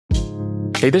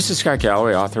Hey, this is Scott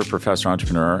Galloway, author, professor,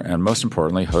 entrepreneur, and most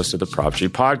importantly, host of the Prop G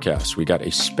podcast. We got a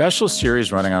special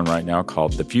series running on right now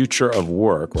called The Future of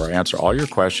Work, where I answer all your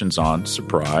questions on,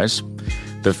 surprise,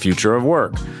 the future of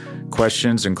work.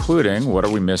 Questions including, what are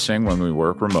we missing when we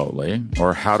work remotely?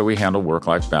 Or how do we handle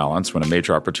work-life balance when a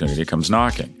major opportunity comes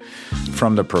knocking?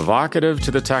 From the provocative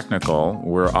to the technical,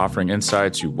 we're offering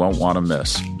insights you won't want to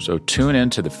miss. So tune in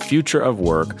to The Future of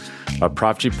Work, a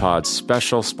Prop G Pod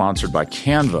special sponsored by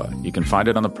Canva. You can find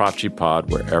it on the Prop G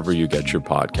Pod wherever you get your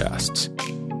podcasts.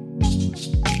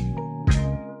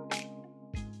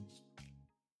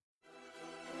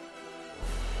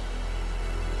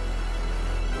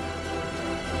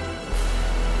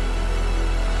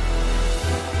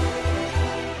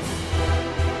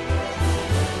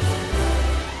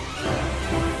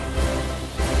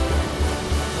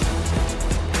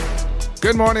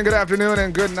 Good morning, good afternoon,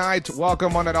 and good night.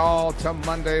 Welcome one and all to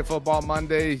Monday Football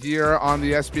Monday here on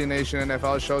the SB Nation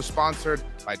NFL show, sponsored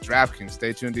by DraftKings.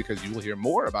 Stay tuned because you will hear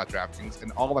more about DraftKings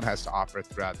and all it has to offer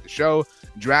throughout the show.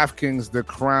 DraftKings, the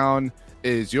crown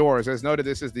is yours. As noted,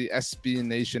 this is the SB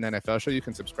Nation NFL show. You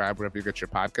can subscribe wherever you get your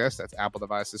podcast. That's Apple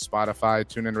devices, Spotify,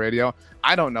 TuneIn Radio.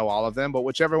 I don't know all of them, but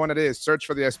whichever one it is, search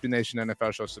for the SB Nation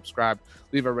NFL show, subscribe,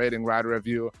 leave a rating, write a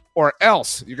review, or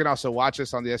else. You can also watch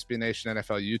us on the SB Nation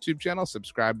NFL YouTube channel.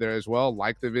 Subscribe there as well.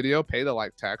 Like the video, pay the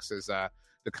like tax, as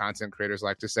the content creators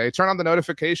like to say. Turn on the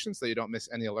notifications so you don't miss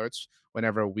any alerts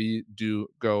whenever we do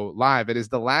go live. It is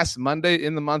the last Monday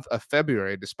in the month of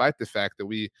February, despite the fact that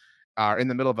we are in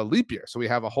the middle of a leap year. So we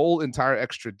have a whole entire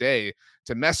extra day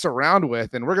to mess around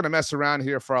with. And we're going to mess around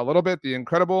here for a little bit. The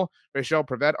incredible Rachel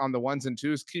Prevet on the ones and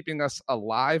twos, keeping us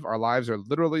alive. Our lives are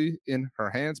literally in her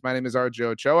hands. My name is RJ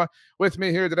Ochoa. With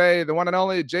me here today, the one and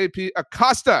only JP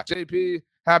Acosta. JP,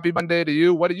 happy Monday to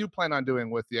you. What do you plan on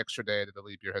doing with the extra day that the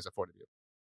leap year has afforded you?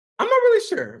 I'm not really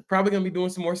sure. Probably going to be doing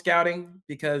some more scouting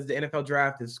because the NFL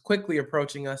draft is quickly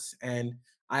approaching us. And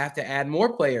I have to add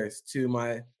more players to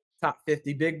my top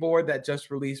 50 big board that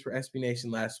just released for SB Nation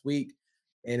last week.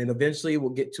 And then eventually we'll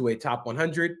get to a top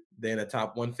 100, then a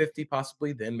top 150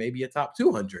 possibly, then maybe a top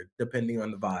 200, depending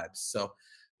on the vibes. So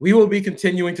we will be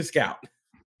continuing to scout.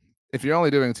 If you're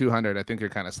only doing 200, I think you're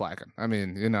kind of slacking. I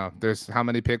mean, you know, there's how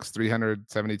many picks?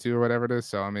 372 or whatever it is.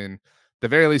 So, I mean, the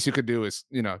very least you could do is,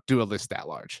 you know, do a list that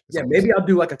large. Yeah, maybe I'll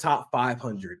do like a top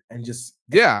 500 and just.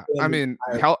 Yeah, I mean,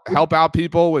 help out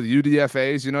people with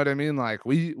UDFAs. You know what I mean? Like,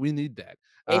 we need that.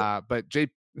 But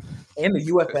and the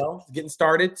UFL is getting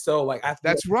started, so like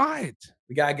that's right.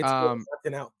 We gotta get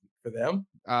something out for them.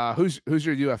 Who's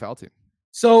your UFL team?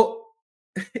 So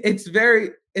it's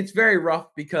very rough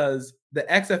because the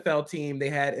XFL team they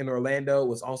had in Orlando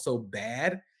was also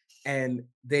bad, and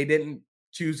they didn't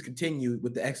choose to continue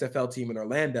with the XFL team in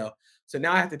Orlando. So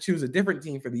now I have to choose a different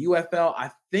team for the UFL.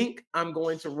 I think I'm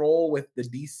going to roll with the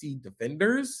DC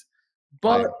Defenders,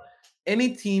 but. Any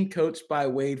team coached by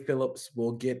Wade Phillips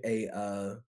will get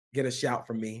a shout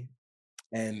from me,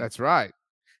 and that's right.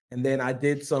 And then I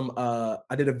did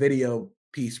a video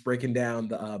piece breaking down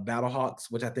the Battlehawks,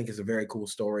 which I think is a very cool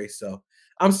story. So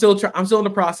I'm still in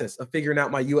the process of figuring out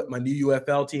my new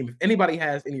UFL team. If anybody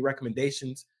has any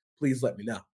recommendations, please let me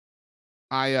know.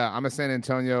 I'm a San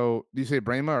Antonio. Do you say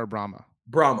Brahma or Brahma?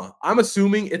 Brahma. I'm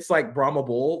assuming it's like Brahma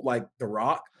Bull, like The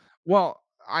Rock. Well,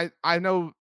 I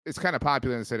know. It's kind of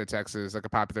popular in the state of Texas, like a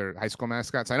popular high school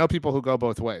mascot. So I know people who go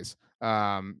both ways.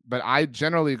 But I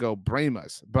generally go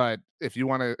Brahmas. But if you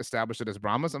want to establish it as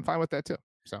Brahmas, I'm fine with that too.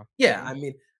 So yeah, I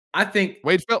mean, I think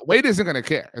Wade isn't going to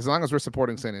care as long as we're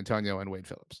supporting San Antonio and Wade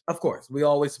Phillips. Of course, we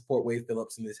always support Wade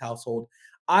Phillips in this household.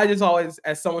 I just always,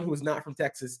 as someone who is not from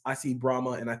Texas, I see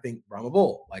Brahma and I think Brahma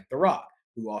Bull, like The Rock,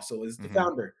 who also is the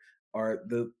founder, or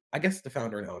the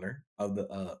founder and owner of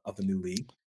the new league.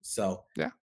 So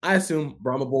yeah. I assume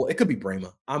Brahma Bull. It could be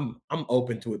Brahma. I'm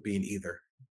open to it being either.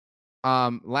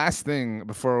 Last thing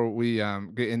before we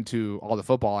get into all the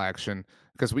football action,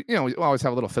 because we always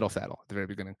have a little fiddle faddle at the very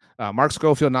beginning. Mark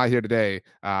Schofield not here today.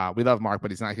 We love Mark, but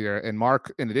he's not here. And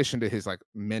Mark, in addition to his like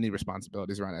many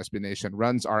responsibilities around SB Nation,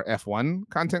 runs our F1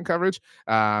 content coverage.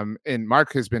 And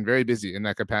Mark has been very busy in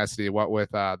that capacity. What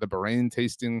with the Bahrain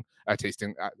tasting. I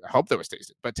hope there was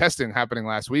tasting, but testing happening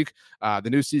last week. The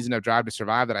new season of Drive to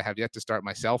Survive that I have yet to start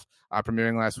myself,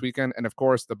 premiering last weekend, and of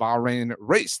course the Bahrain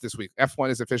race this week. F1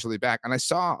 is officially back, and I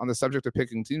saw on the subject of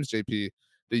picking teams, JP,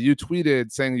 that you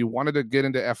tweeted saying you wanted to get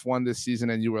into F1 this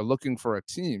season and you were looking for a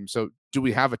team. So do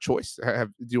we have a choice? Do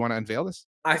you want to unveil this?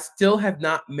 I still have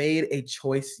not made a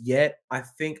choice yet. I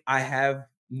think I have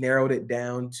narrowed it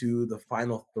down to the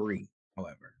final three,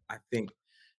 however. I think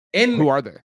who are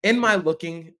they? In my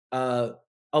looking,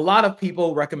 a lot of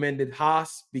people recommended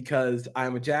Haas because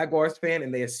I'm a Jaguars fan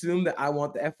and they assume that I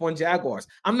want the F1 Jaguars.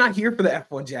 I'm not here for the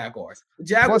F1 Jaguars. The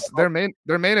Jaguars. Plus,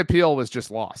 their main appeal was just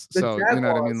loss. So Jaguars, you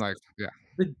know what I mean? Like, yeah.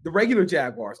 The regular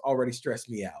Jaguars already stress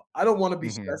me out. I don't want to be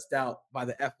stressed out by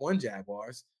the F1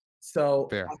 Jaguars. So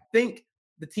Fair. I think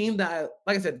the team that,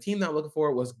 like I said, the team that I'm looking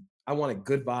for was I wanted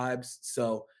good vibes.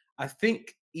 So I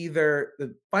think either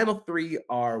the final three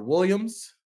are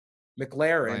Williams,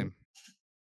 McLaren,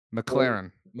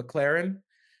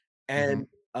 and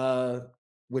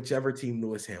whichever team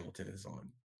Lewis Hamilton is on.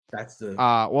 That's the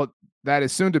well, that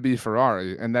is soon to be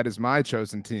Ferrari, and that is my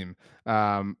chosen team.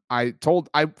 I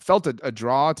felt a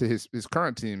draw to his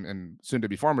current team and soon to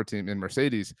be former team in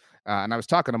Mercedes, and I was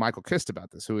talking to Michael Kist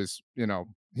about this, who is, you know,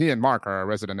 he and Mark are our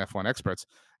resident F1 experts.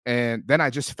 And then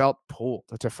I just felt pulled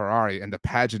to Ferrari and the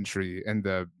pageantry and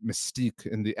the mystique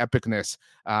and the epicness.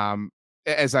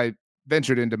 As I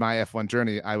ventured into my F1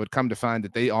 journey, I would come to find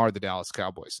that they are the Dallas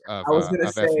Cowboys of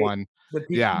F1.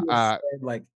 Yeah,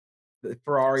 like the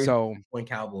Ferrari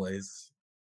Cowboys.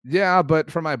 Yeah, but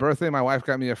for my birthday, my wife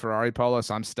got me a Ferrari Polo,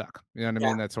 so I'm stuck. You know what I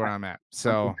mean? That's where I'm at.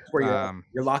 So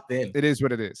you're locked in. It is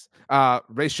what it is.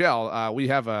 Rachel, we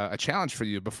have a challenge for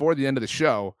you before the end of the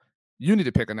show. You need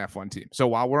to pick an F1 team. So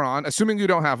while we're on, assuming you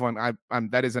don't have one,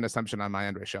 that is an assumption on my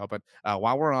end, Rachel. But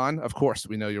while we're on, of course,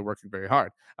 we know you're working very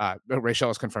hard. Rachel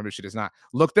has confirmed that she does not.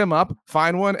 Look them up,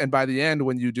 find one, and by the end,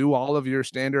 when you do all of your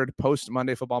standard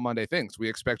post-Monday Football Monday things, we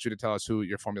expect you to tell us who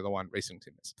your Formula One racing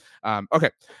team is. Okay,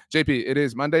 JP, it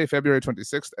is Monday, February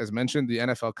 26th. As mentioned, the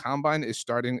NFL Combine is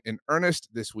starting in earnest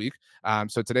this week.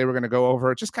 So today we're going to go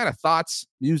over just kind of thoughts,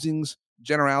 musings,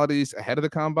 generalities ahead of the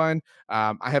Combine.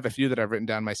 I have a few that I've written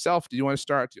down myself. Do you want to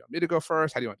start? Do you want me to go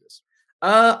first? How do you want this?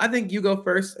 I think you go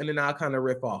first, and then I'll kind of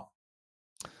rip off.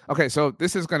 Okay, so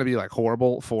this is going to be like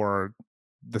horrible for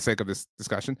the sake of this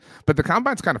discussion, but the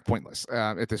Combine's kind of pointless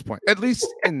at this point, at least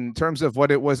in terms of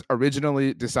what it was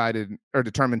originally decided or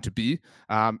determined to be.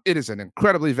 It is an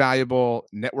incredibly valuable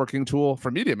networking tool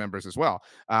for media members as well.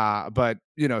 But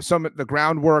you know, the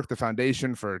groundwork, the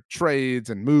foundation for trades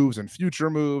and moves and future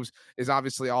moves is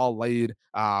obviously all laid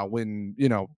when, you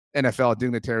know, NFL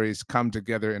dignitaries come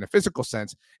together in a physical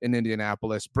sense in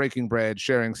Indianapolis, breaking bread,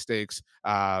 sharing steaks,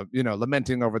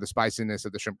 lamenting over the spiciness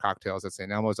of the shrimp cocktails at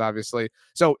St. Elmo's, obviously.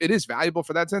 So it is valuable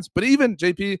for that sense. But even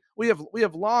JP, we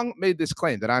have long made this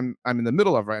claim that I'm in the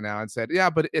middle of right now and said, yeah,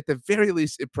 but at the very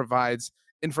least, it provides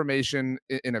information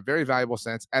in a very valuable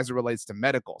sense as it relates to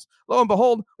medicals. Lo and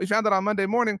behold, we found out on Monday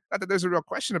morning, not that there's a real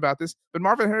question about this, but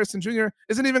Marvin Harrison Jr.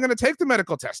 isn't even going to take the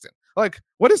medical testing. Like,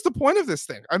 what is the point of this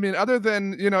thing? I mean, other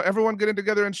than, you know, everyone getting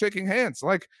together and shaking hands,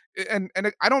 like, and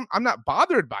I'm not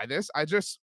bothered by this.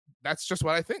 That's just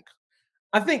what I think.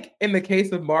 I think in the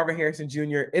case of Marvin Harrison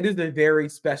Jr., it is a very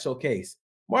special case.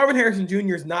 Marvin Harrison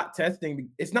Jr. is not testing.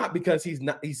 It's not because he's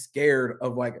scared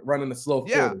of like running a slow.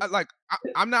 Yeah,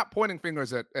 I'm not pointing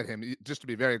fingers at him. Just to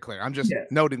be very clear, I'm just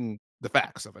noting the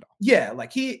facts of it all. Yeah,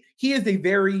 like he is a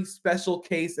very special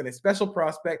case and a special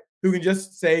prospect who can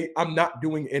just say, "I'm not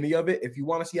doing any of it." If you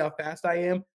want to see how fast I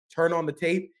am, turn on the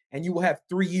tape, and you will have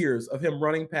 3 years of him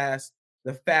running past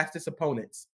the fastest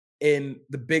opponents in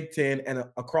the Big Ten and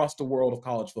across the world of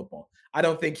college football. I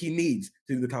don't think he needs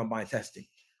to do the combine testing.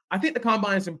 I think the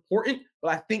combine is important,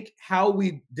 but I think how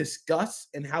we discuss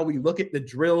and how we look at the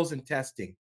drills and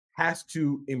testing has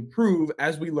to improve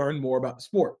as we learn more about the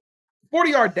sport.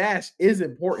 40-yard dash is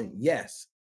important, yes,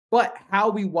 but how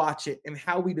we watch it and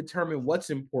how we determine what's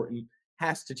important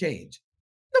has to change.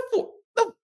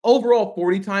 The overall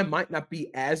 40 time might not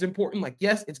be as important. Like,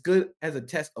 yes, it's good as a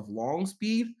test of long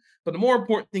speed, but the more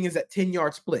important thing is that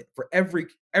 10-yard split for every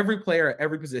player at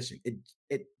every position.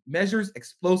 It measures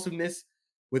explosiveness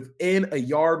within a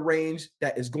yard range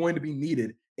that is going to be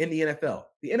needed in the NFL.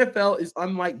 The NFL is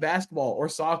unlike basketball or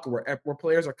soccer where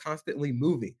players are constantly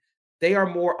moving. They are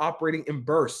more operating in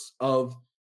bursts of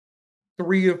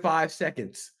 3 to 5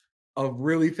 seconds of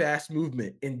really fast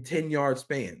movement in 10-yard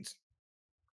spans.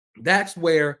 That's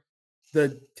where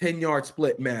the 10-yard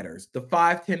split matters. The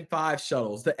 5-10-5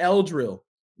 shuttles, the L drill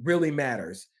really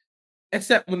matters.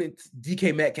 Except when it's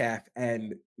DK Metcalf,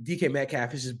 and DK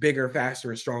Metcalf is just bigger, faster,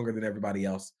 and stronger than everybody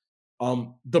else.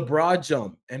 The broad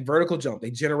jump and vertical jump, they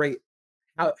generate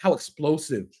how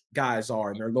explosive guys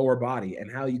are in their lower body and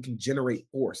how you can generate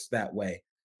force that way.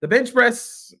 The bench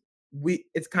press,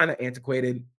 it's kind of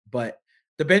antiquated, but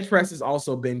the bench press has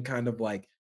also been kind of like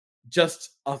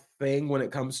just a thing when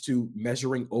it comes to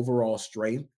measuring overall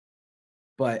strength.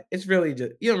 But it's really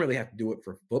just, you don't really have to do it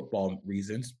for football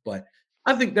reasons, but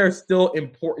I think there's still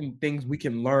important things we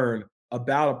can learn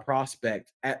about a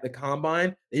prospect at the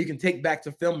combine that you can take back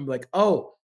to film and be like,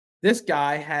 oh, This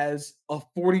guy has a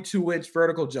 42-inch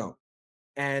vertical jump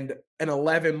and an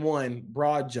 11-1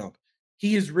 broad jump.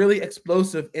 He is really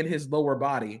explosive in his lower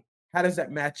body. How does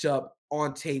that match up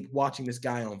on tape watching this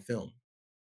guy on film?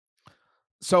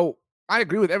 So I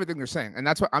agree with everything you're saying. And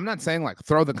that's what I'm not saying, like,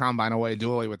 throw the combine away,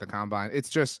 do away with the combine. It's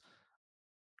just,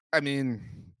 I mean,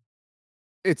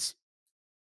 it's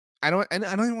I don't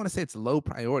even want to say it's low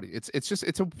priority. It's just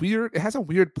it has a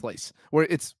weird place where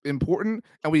it's important,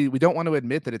 and we don't want to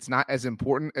admit that it's not as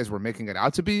important as we're making it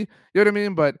out to be. You know what I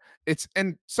mean? But it's,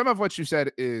 and some of what you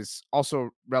said is also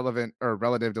relevant or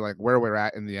relative to like where we're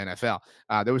at in the NFL.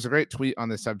 There was a great tweet on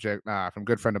this subject from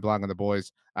good friend of Blog on the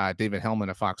Boys, David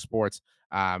Hellman of Fox Sports,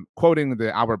 quoting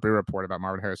the Albert Breer report about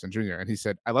Marvin Harrison Jr. And he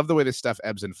said, "I love the way this stuff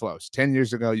ebbs and flows. 10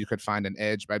 years ago, you could find an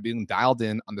edge by being dialed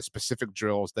in on the specific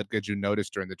drills that get you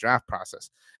noticed during the draft process.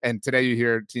 And today you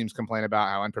hear teams complain about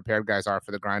how unprepared guys are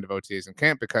for the grind of OTAs in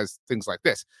camp because things like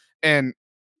this." And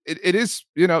it is,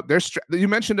 you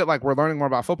mentioned it, like we're learning more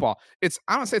about football.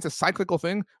 I don't say it's a cyclical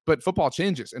thing, but football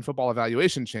changes and football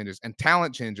evaluation changes and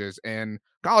talent changes and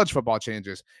college football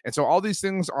changes. And so all these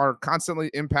things are constantly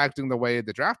impacting the way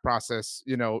the draft process,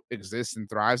 exists and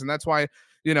thrives. And that's why,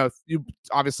 you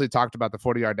obviously talked about the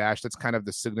 40-yard dash. That's kind of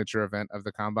the signature event of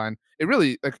the combine. It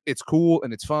really, like, it's cool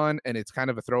and it's fun and it's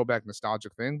kind of a throwback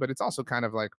nostalgic thing, but it's also kind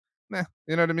of like, nah,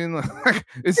 you know what I mean? Like,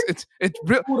 it's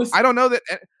real. I don't know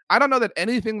that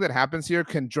anything that happens here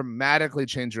can dramatically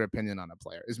change your opinion on a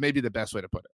player, is maybe the best way to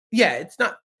put it. Yeah,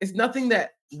 it's nothing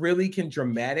that really can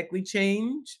dramatically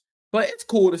change, but it's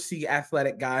cool to see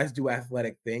athletic guys do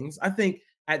athletic things. I think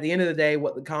at the end of the day,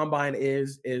 what the combine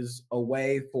is a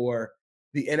way for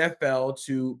the NFL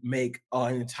to make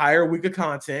an entire week of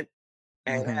content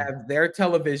and have their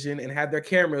television and have their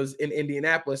cameras in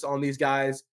Indianapolis on these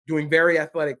guys doing very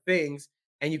athletic things.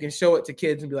 And you can show it to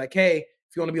kids and be like, hey,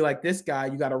 if you want to be like this guy,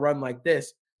 you got to run like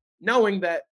this, knowing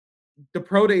that the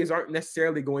pro days aren't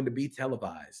necessarily going to be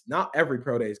televised. Not every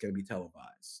pro day is going to be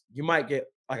televised. You might get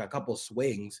like a couple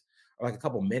swings or like a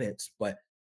couple minutes, but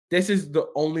this is the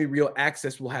only real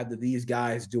access we'll have to these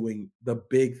guys doing the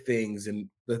big things and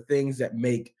the things that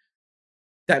make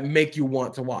you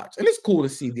want to watch. And it's cool to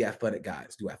see the athletic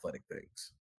guys do athletic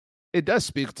things. It does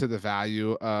speak to the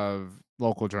value of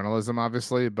local journalism,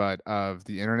 obviously, but of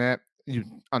the internet. You,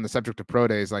 on the subject of pro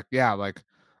days, like, yeah, like,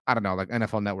 I don't know, like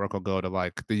NFL Network will go to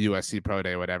like the USC pro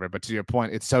day, whatever. But to your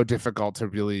point, it's so difficult to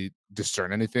really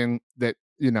discern anything that,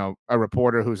 a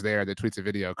reporter who's there that tweets a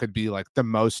video could be like the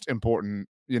most important,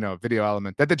 video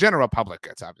element that the general public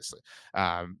gets, obviously,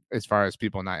 as far as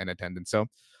people not in attendance. So,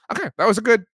 okay, that was a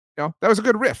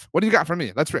good riff. What do you got for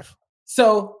me? Let's riff.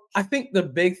 So I think the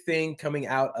big thing coming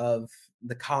out of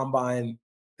the combine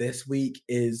this week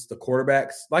is the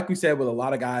quarterbacks. Like we said, with a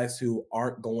lot of guys who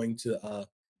aren't going to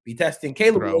be testing.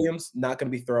 Caleb Williams not going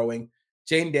to be throwing.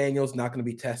 Jayden Daniels not going to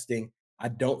be testing. I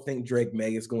don't think Drake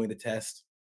May is going to test.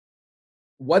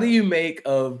 What do you make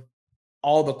of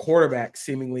all the quarterbacks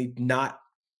seemingly not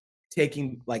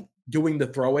doing the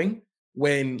throwing,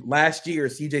 when last year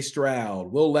CJ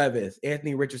Stroud, Will Levis,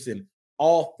 Anthony Richardson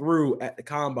all threw at the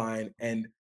combine, and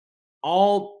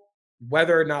all,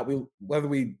 whether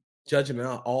we judge them or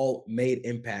not, all made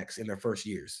impacts in their first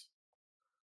years?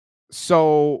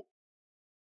 So,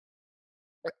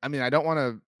 I mean, I don't want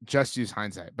to just use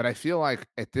hindsight, but I feel like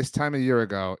at this time a year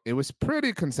ago, it was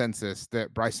pretty consensus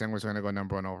that Bryce Young was going to go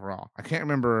number 1 overall. I can't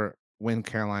remember when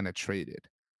Carolina traded.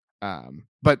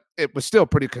 But it was still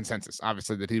pretty consensus,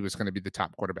 obviously, that he was going to be the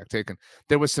top quarterback taken.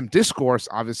 There was some discourse,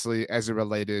 obviously, as it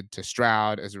related to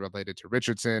Stroud, as it related to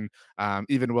Richardson,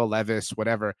 even Will Levis,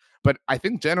 whatever. But I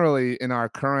think generally in our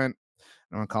current, I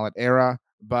don't want to call it era,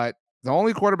 but the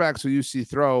only quarterbacks who you see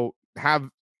throw have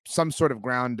some sort of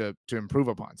ground to improve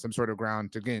upon, some sort of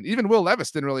ground to gain. Even Will Levis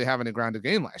didn't really have any ground to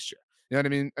gain last year. You know what I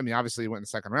mean? I mean, obviously he went in the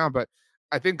second round, but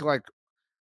I think like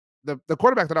the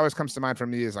quarterback that always comes to mind for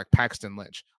me is like Paxton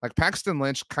Lynch. Like Paxton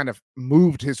Lynch kind of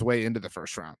moved his way into the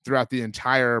first round throughout the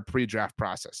entire pre-draft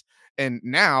process. And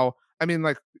now, I mean,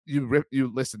 like you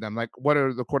listed them. Like, what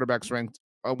are the quarterbacks ranked?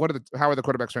 How are the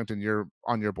quarterbacks ranked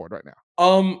on your board right now?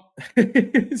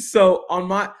 So on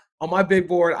my big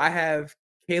board, I have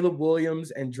Caleb Williams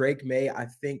and Drake May. I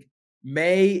think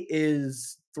May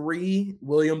is 3,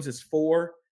 Williams is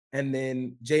 4, and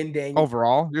then Jayden Daniels.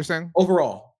 Overall, you're saying?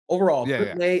 Overall,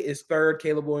 yeah. May is 3rd,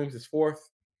 Caleb Williams is 4th,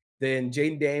 then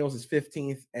Jayden Daniels is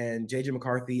 15th, and JJ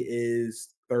McCarthy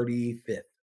is 35th.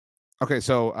 Okay,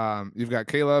 so you've got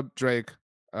Caleb, Drake,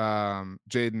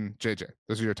 Jayden, JJ.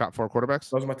 Those are your top 4 quarterbacks?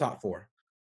 Those are my top 4.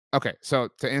 Okay, so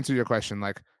to answer your question,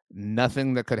 like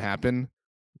nothing that could happen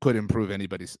could improve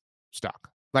anybody's stock.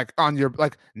 Like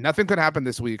nothing could happen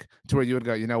this week to where you would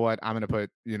go, you know what, I'm going to put,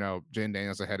 Jane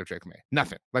Daniels ahead of Drake May.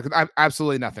 Nothing. Like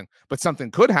absolutely nothing. But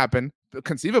something could happen,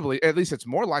 conceivably. At least it's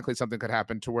more likely something could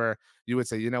happen to where you would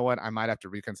say, you know what, I might have to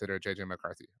reconsider JJ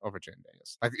McCarthy over Jane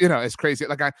Daniels. Like, it's crazy.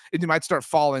 Like you might start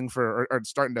falling for or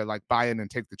starting to like buy in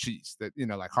and take the cheese that,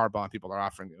 like Harbaugh and people are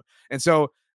offering you. And so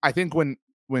I think when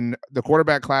the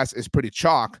quarterback class is pretty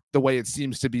chalk the way it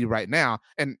seems to be right now,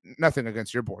 and nothing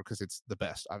against your board because it's the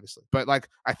best, obviously, but like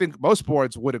I think most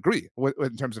boards would agree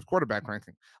in terms of quarterback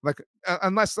ranking, like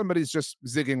unless somebody's just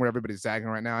zigging where everybody's zagging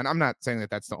right now. And I'm not saying that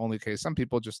that's the only case. Some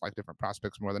people just like different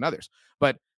prospects more than others,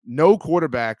 but no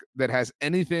quarterback that has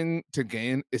anything to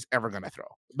gain is ever going to throw.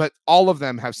 But all of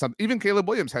them have some. Even Caleb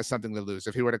Williams has something to lose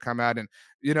if he were to come out and,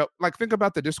 like think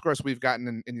about the discourse we've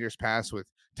gotten in years past with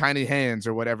tiny hands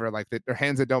or whatever, like their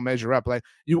hands that don't measure up. Like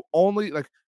you only like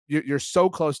you're so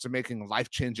close to making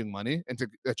life-changing money and to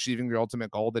achieving your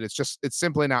ultimate goal that it's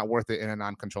simply not worth it in a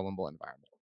non-controllable environment.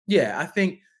 Yeah, I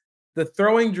think the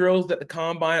throwing drills at the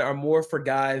combine are more for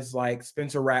guys like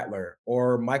Spencer Rattler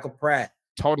or Michael Pratt.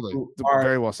 Totally.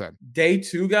 Very well said. Day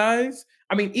 2 guys.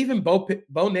 I mean, even Bo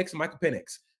Nix and Michael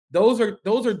Penix. Those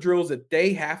are drills that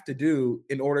they have to do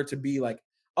in order to be like,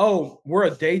 oh, we're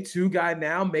a day 2 guy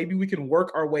now. Maybe we can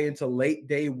work our way into late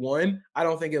day 1. I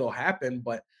don't think it'll happen,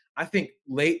 but I think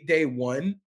late day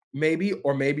 1, maybe,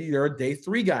 or maybe you're a day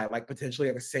 3 guy, like potentially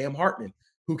like a Sam Hartman,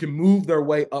 who can move their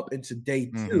way up into day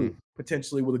 2,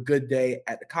 potentially with a good day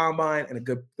at the combine and a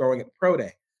good throwing at the pro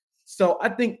day. So I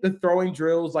think the throwing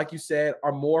drills, like you said,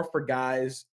 are more for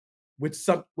guys with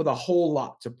a whole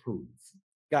lot to prove.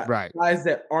 Guys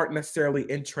that aren't necessarily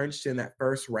entrenched in that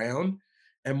first round,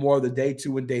 and more of the day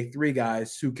 2 and day 3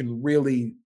 guys who can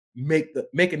really make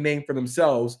a name for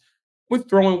themselves with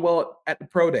throwing well at the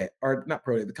pro day, or not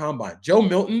pro day, the combine. Joe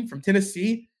Milton from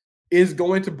Tennessee is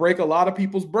going to break a lot of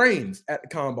people's brains at the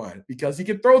combine because he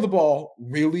can throw the ball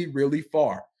really, really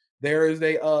far. There's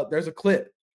a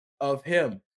clip of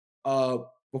him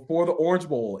before the Orange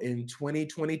Bowl in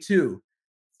 2022,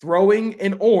 throwing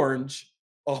an orange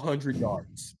 100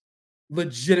 yards,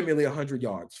 legitimately 100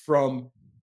 yards from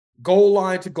goal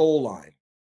line to goal line.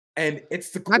 And it's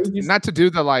the craziest. Not to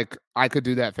do the like I could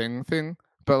do that thing,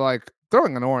 but like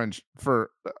throwing an orange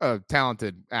for a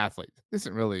talented athlete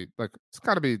isn't really like, it's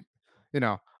got to be,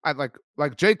 I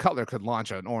like Jay Cutler could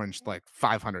launch an orange like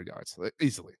 500 yards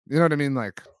easily. You know what I mean?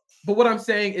 Like, but what I'm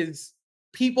saying is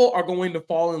people are going to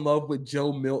fall in love with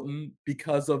Joe Milton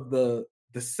because of the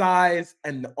size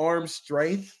and the arm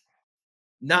strength.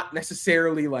 Not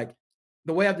necessarily like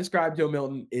the way I've described Joe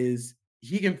Milton is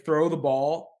he can throw the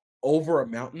ball over a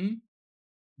mountain,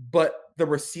 but the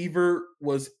receiver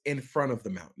was in front of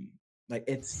the mountain. Like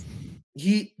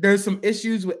there's some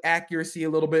issues with accuracy a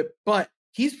little bit, but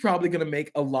he's probably going to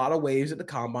make a lot of waves at the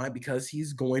combine because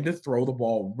he's going to throw the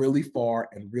ball really far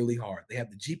and really hard. They have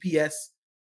the GPS,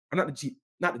 or not the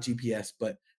GPS,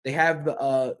 but they have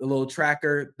the little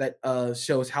tracker that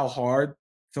shows how hard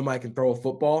somebody can throw a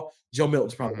football. Joe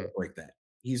Milton's probably going to break that.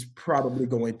 He's probably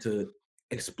going to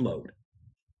explode.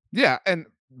 Yeah,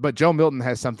 but Joe Milton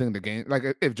has something to gain. Like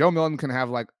if Joe Milton can have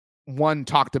like one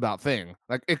talked about thing,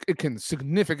 like it can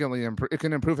significantly improve. It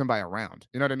can improve him by a round.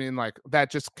 You know what I mean? Like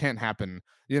that just can't happen.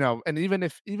 And even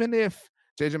if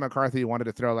JJ McCarthy wanted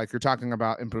to throw, like you're talking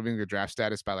about improving your draft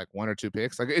status by like 1 or 2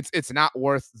 picks, like it's not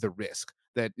worth the risk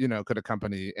that could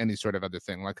accompany any sort of other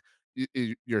thing. Like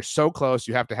you're so close.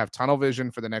 You have to have tunnel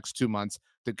vision for the next 2 months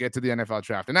to get to the NFL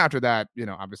draft, and after that,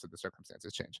 obviously the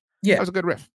circumstances change. Yeah, that was a good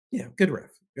riff. Yeah, good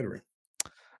riff.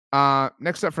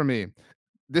 Next up for me,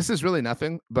 this is really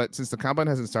nothing, but since the combine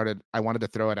hasn't started, I wanted to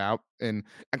throw it out, and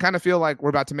I kind of feel like we're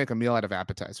about to make a meal out of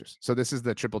appetizers. So this is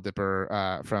the triple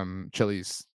dipper from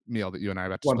Chili's meal that you and I are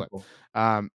about to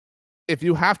split. If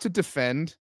you have to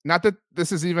defend, not that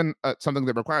this is even something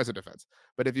that requires a defense,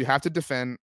 but if you have to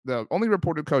defend, the only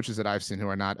reported coaches that I've seen who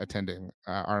are not attending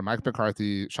are Mike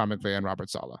McCarthy, Sean McVay, and Robert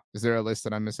Saleh. Is there a list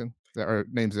that I'm missing, or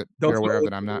names that you're aware of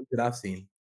that I'm not? That I've seen.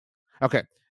 Okay.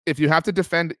 If you have to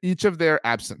defend each of their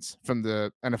absence from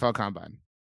the NFL Combine,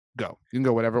 go. You can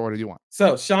go whatever order you want.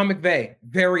 So Sean McVay,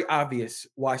 very obvious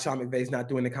why Sean McVay is not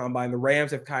doing the Combine. The Rams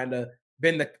have kind of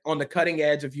been on the cutting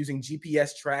edge of using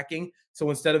GPS tracking. So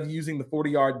instead of using the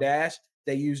 40-yard dash,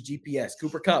 they use GPS.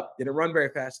 Cooper Kupp didn't run very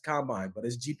fast Combine, but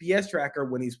his GPS tracker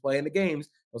when he's playing the games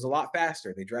was a lot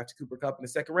faster. They drafted Cooper Kupp in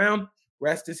the 2nd round.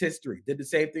 Rest is history. Did the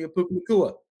same thing with Puka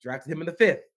Nacua. Drafted him in the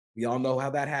 5th. We all know how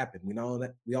that happened. We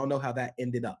all know how that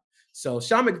ended up. So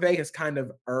Sean McVay has kind of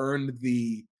earned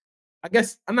I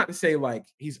guess I'm not to say like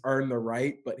he's earned the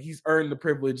right, but he's earned the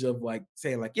privilege of like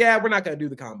saying like, yeah, we're not going to do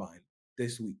the Combine.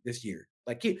 this year.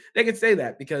 Like they can say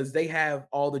that because they have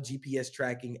all the GPS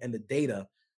tracking and the data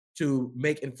to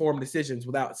make informed decisions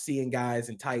without seeing guys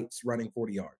in tights running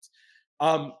 40 yards.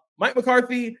 Mike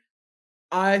McCarthy,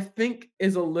 I think,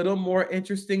 is a little more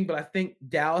interesting, but I think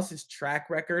Dallas's track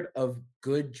record of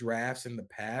good drafts in the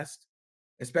past,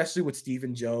 especially with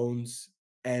Stephen Jones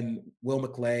and Will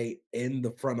McClay in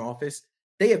the front office,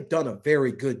 they have done a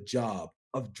very good job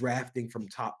of drafting from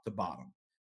top to bottom.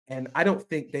 And I don't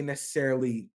think they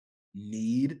necessarily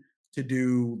need to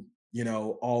do,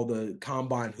 all the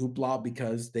combine hoopla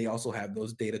because they also have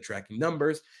those data tracking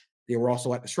numbers. They were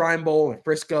also at the Shrine Bowl in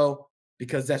Frisco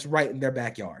because that's right in their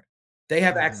backyard. They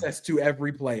have access to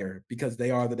every player because they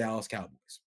are the Dallas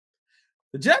Cowboys.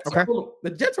 The Jets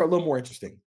are a little more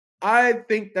interesting. I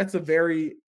think that's a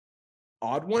very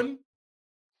odd one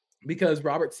because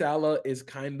Robert Saleh is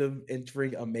kind of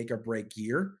entering a make or break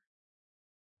year.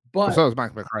 But so is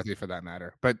Mike McCarthy for that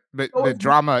matter. But the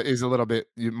drama is a little bit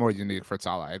more unique for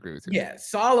Saleh. I agree with you. Yeah,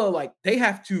 Saleh, like they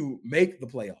have to make the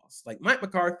playoffs. Like Mike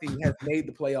McCarthy has made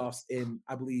the playoffs in,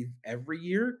 I believe, every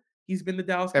year he's been the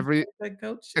Dallas head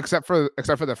coach, except for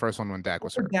the first one when Dak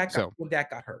was hurt. When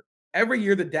Dak got hurt, every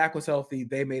year that Dak was healthy,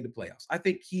 they made the playoffs. I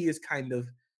think he is kind of,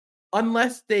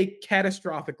 unless they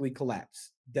catastrophically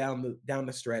collapse down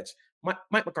the stretch,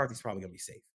 Mike McCarthy's probably gonna be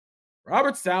safe.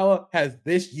 Robert Saleh has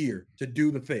this year to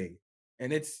do the thing,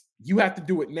 and you have to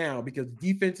do it now because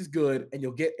defense is good and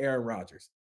you'll get Aaron Rodgers.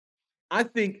 I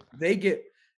think they get,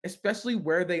 especially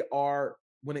where they are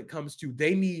when it comes to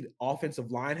they need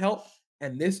offensive line help,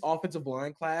 and this offensive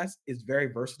line class is very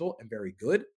versatile and very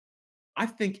good. I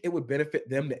think it would benefit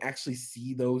them to actually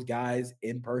see those guys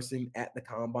in person at the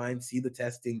combine, see the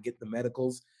testing, get the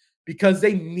medicals, because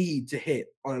they need to hit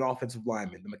on an offensive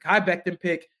lineman. The Mekhi Becton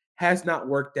pick has not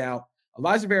worked out.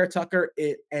 Elijah Vera Tucker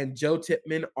and Joe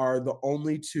Tippmann are the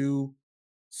only two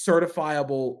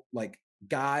certifiable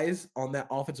guys on that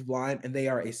offensive line, and they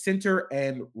are a center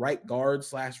and right guard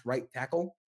 / right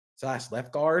tackle /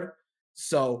 left guard.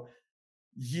 So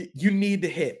you need to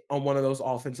hit on one of those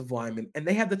offensive linemen, and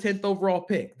they have the 10th overall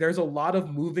pick. There's a lot of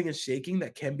moving and shaking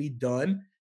that can be done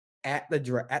at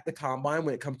the combine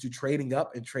when it comes to trading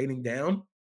up and trading down.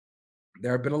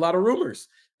 There have been a lot of rumors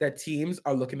that teams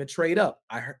are looking to trade up.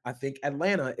 I think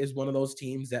Atlanta is one of those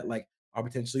teams that are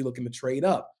potentially looking to trade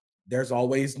up. There's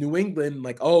always New England,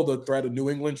 the threat of New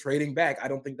England trading back. I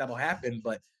don't think that'll happen,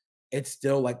 but it's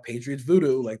still like Patriots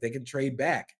voodoo. They can trade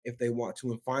back if they want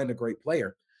to and find a great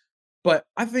player. But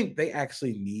I think they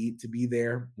actually need to be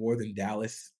there more than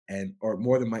Dallas or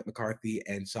more than Mike McCarthy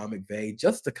and Sean McVay,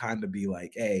 just to kind of be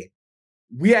like, hey,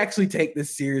 we actually take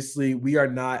this seriously. We are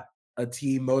not a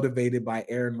team motivated by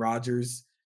Aaron Rodgers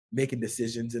making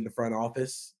decisions in the front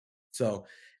office. So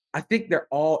I think they're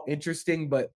all interesting,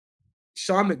 but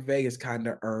Sean McVay has kind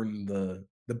of earned the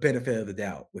benefit of the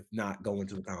doubt with not going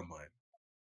to the combine.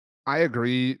 I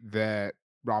agree that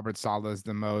Robert Saleh is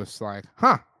the most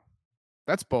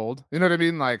that's bold. You know what I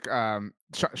mean?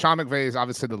 Sean McVay is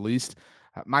obviously the least.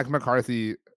 Mike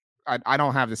McCarthy, I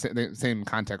don't have the same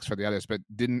context for the others, but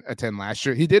didn't attend last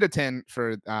year. He did attend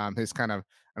for his kind of,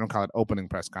 I don't call it opening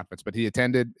press conference, but he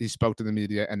attended, he spoke to the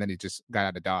media, and then he just got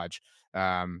out of Dodge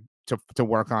to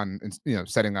work on,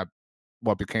 setting up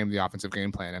what became the offensive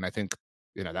game plan. And I think,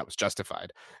 that was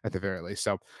justified at the very least.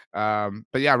 So,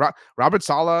 but yeah, Robert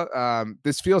Saleh,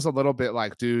 this feels a little bit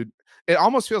like, dude, it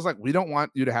almost feels like we don't want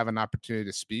you to have an opportunity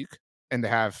to speak and to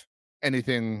have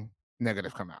anything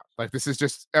negative come out. This is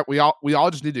just, we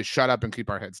all just need to shut up and keep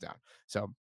our heads down.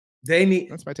 So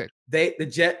that's my take. The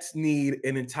Jets need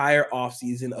an entire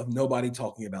offseason of nobody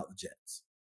talking about the Jets.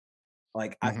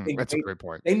 I think that's a great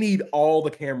point. They need all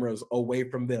the cameras away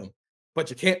from them, but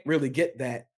you can't really get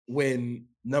that when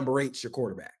number 8's your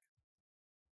quarterback.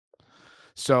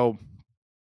 So,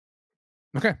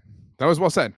 okay, that was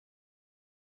well said.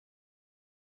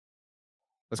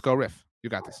 Let's go riff. You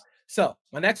got this. So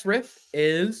my next riff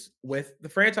is with the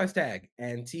franchise tag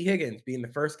and T. Higgins being the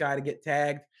first guy to get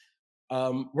tagged.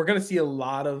 We're going to see a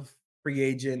lot of free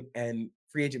agent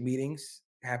meetings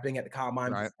happening at the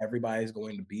combine. Right. Everybody's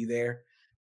going to be there.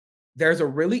 There's a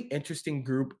really interesting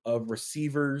group of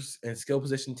receivers and skill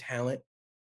position talent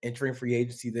entering free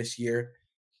agency this year.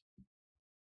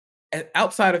 And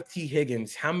outside of T.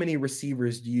 Higgins, how many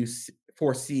receivers do you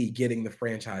foresee getting the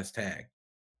franchise tag?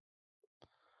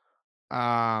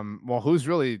 Well, who's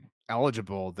really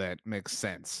eligible that makes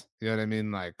sense? You know what I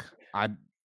mean?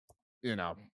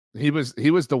 He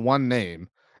was the one name,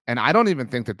 and I don't even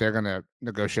think that they're going to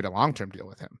negotiate a long-term deal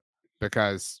with him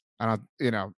because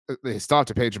they still have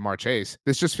to pay Jamar Chase.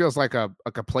 This just feels like a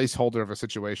placeholder of a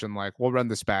situation. We'll run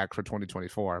this back for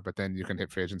 2024, but then you can hit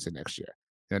free agency next year.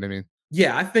 You know what I mean?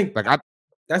 Yeah, I think Like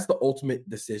that's the ultimate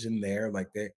decision there. Like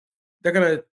they're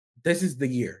gonna. This is the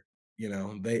year.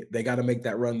 They got to make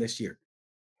that run this year.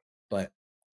 But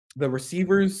the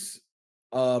receivers,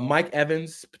 Mike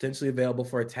Evans potentially available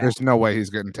for a tag. there's no way he's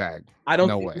getting tagged. I don't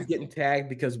No think way. he's getting tagged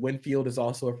because Winfield is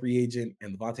also a free agent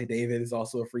and Levante David is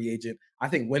also a free agent. I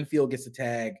think Winfield gets the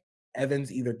tag.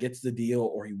 Evans either gets the deal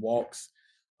or he walks.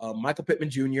 Michael Pittman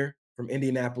Jr. from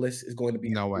Indianapolis is going to be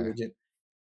No a free way. agent.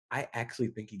 I actually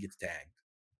think he gets tagged.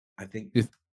 I think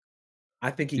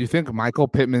You think Michael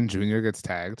Pittman Jr. gets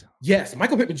tagged? Yes,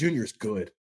 Michael Pittman Jr. is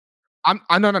good. No.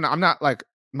 I'm not like,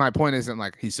 my point isn't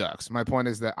like he sucks. My point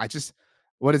is that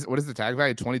what is the tag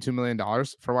value? $22 million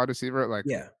for wide receiver? Like,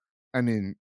 Yeah. I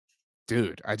mean,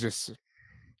 dude, Well,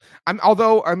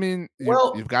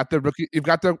 you've got the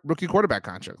rookie quarterback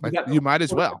contract. Like, you might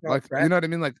as well. Like, you know what I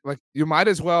mean? Like you might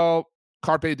as well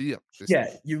carpe diem.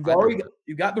 You've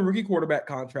got the rookie quarterback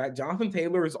contract. Jonathan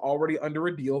Taylor is already under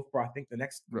a deal for I think the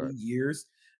next 3 years.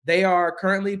 They are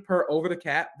currently per over the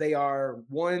cap. They are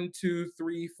 1, 2,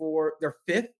 3, 4. They're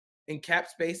fifth in cap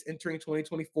space entering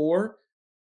 2024.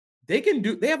 They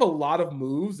have a lot of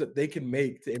moves that they can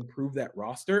make to improve that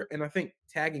roster. And I think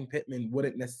tagging Pittman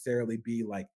wouldn't necessarily be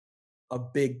like a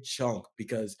big chunk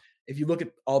because if you look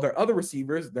at all their other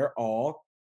receivers, they're all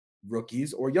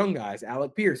rookies or young guys.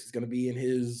 Alec Pierce is going to be in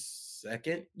his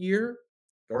second year,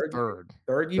 third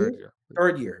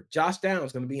year. Josh Downs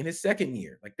is going to be in his second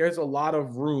year. Like there's a lot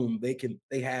of room they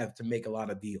have to make a lot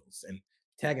of deals, and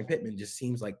tagging Pittman just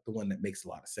seems like the one that makes a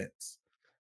lot of sense.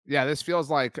 Yeah, this feels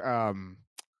like a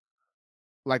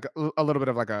little bit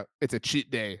of it's a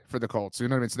cheat day for the Colts. You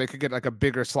know what I mean? So they could get like a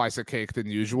bigger slice of cake than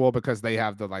usual because they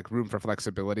have the like room for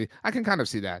flexibility. I can kind of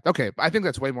see that. Okay, I think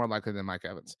that's way more likely than Mike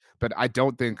Evans, but I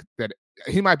don't think that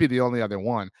he might be the only other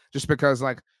one just because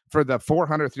like for the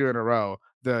 400th year in a row,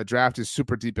 the draft is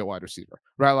super deep at wide receiver,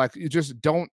 right? Like you just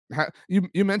don't have,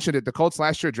 you mentioned it. The Colts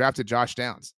last year drafted Josh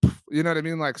Downs. You know what I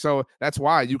mean? Like, so that's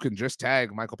why you can just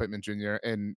tag Michael Pittman Jr.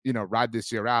 and, ride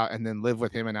this year out and then live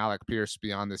with him and Alec Pierce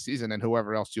beyond the season and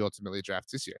whoever else you ultimately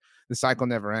draft this year. The cycle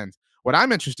never ends. What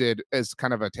I'm interested as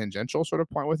kind of a tangential sort of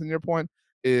point within your point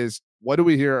is what do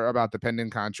we hear about the pending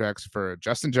contracts for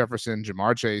Justin Jefferson,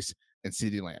 Ja'Marr Chase, and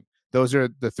CeeDee Lamb? Those are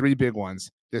the three big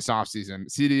ones this offseason.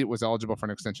 CeeDee was eligible for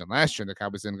an extension last year and the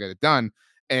Cowboys didn't get it done.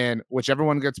 And whichever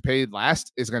one gets paid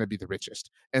last is going to be the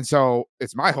richest. And so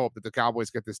it's my hope that the Cowboys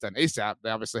get this done ASAP. They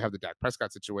obviously have the Dak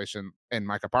Prescott situation and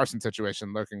Micah Parsons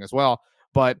situation lurking as well.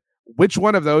 But which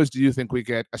one of those do you think we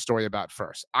get a story about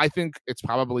first? I think it's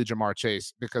probably Ja'Marr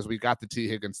Chase because we got the T.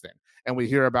 Higgins thing. And we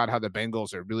hear about how the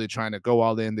Bengals are really trying to go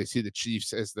all in. They see the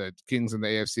Chiefs as the kings in the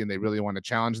AFC and they really want to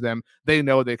challenge them. They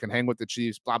know they can hang with the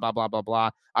Chiefs, blah, blah, blah, blah, blah.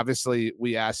 Obviously,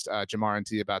 we asked Jamar and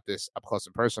T about this up close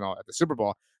and personal at the Super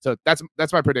Bowl. So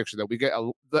that's my prediction that we get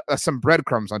some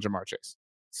breadcrumbs on Ja'Marr Chase.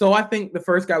 So I think the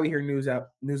first guy we hear news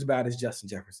about is Justin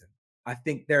Jefferson. I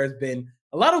think there has been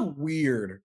a lot of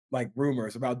weird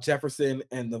rumors about Jefferson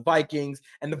and the Vikings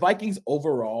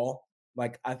overall.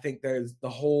 Like I think there's the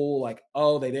whole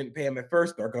they didn't pay him at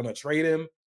first, they're gonna trade him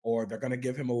or they're gonna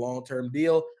give him a long-term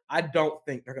deal. I don't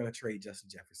think they're gonna trade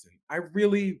Justin Jefferson. I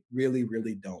really, really,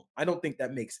 really don't. I don't think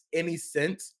that makes any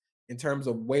sense in terms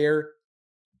of where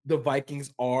the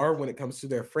Vikings are when it comes to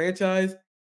their franchise.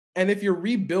 And if you're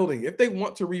rebuilding, if they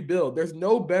want to rebuild, there's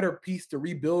no better piece to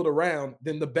rebuild around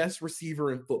than the best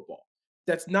receiver in football.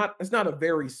 That's not a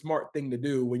very smart thing to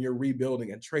do when you're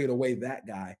rebuilding and trade away that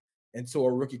guy. And so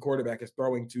a rookie quarterback is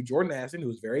throwing to Jordan Addison,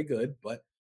 who's very good, but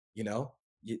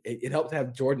it helps to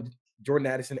have Jordan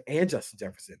Addison and Justin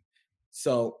Jefferson.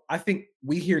 So I think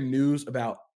we hear news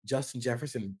about Justin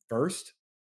Jefferson first,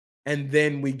 and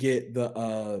then we get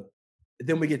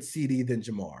CeeDee, then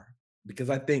Ja'Marr, because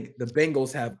I think the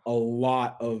Bengals have a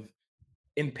lot of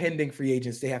impending free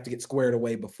agents they have to get squared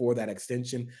away before that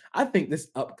extension. I think this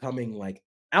upcoming,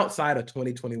 outside of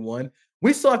 2021,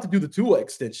 we still have to do the Tua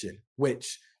extension,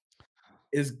 which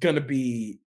is going to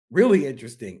be really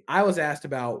interesting. I was asked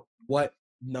about what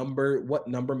number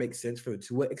makes sense for the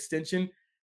Tua extension.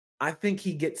 I think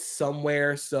he gets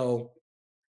somewhere. So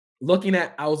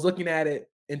I was looking at it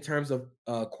in terms of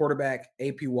quarterback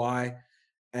APY,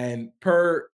 and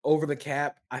per over the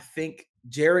cap, I think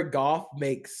Jared Goff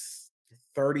makes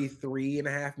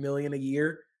 $33.5 million a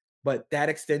year. But that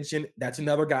extension, that's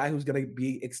another guy who's going to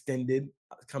be extended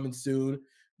coming soon.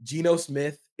 Geno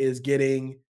Smith is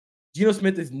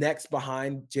next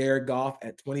behind Jared Goff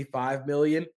at $25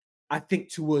 million. I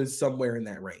think Tua is somewhere in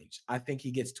that range. I think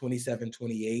he gets 27,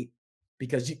 28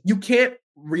 because you can't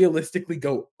realistically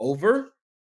go over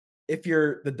if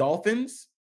you're the Dolphins,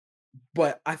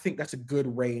 but I think that's a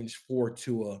good range for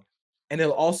Tua. And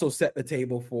it'll also set the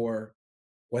table for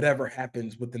whatever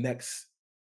happens with the next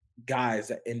guys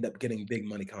that end up getting big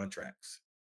money contracts.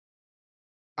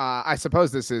 I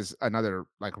suppose this is another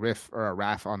like riff or a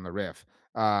raff on the riff.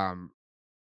 Um,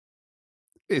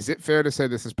 is it fair to say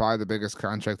this is probably the biggest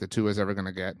contract that Tua is ever going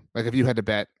to get? Like, if you had to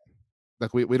bet,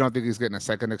 like we don't think he's getting a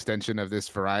second extension of this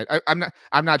variety.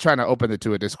 I'm not trying to open the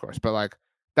Tua discourse, but like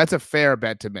that's a fair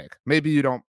bet to make. Maybe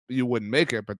you wouldn't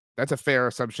make it, but that's a fair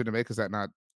assumption to make. Is that not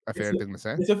a fair thing to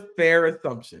say? It's a fair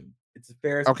assumption. It's a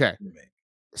fair assumption Okay, to make.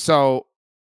 so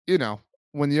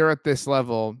when you're at this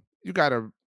level, you got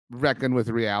to reckon with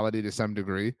reality to some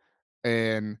degree,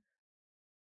 and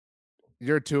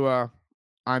you're Tua,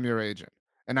 I'm your agent.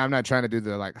 And I'm not trying to do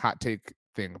the like hot take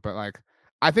thing, but like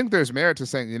I think there's merit to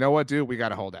saying, you know what, dude, we got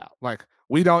to hold out. Like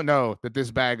we don't know that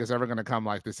this bag is ever going to come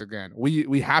like this again.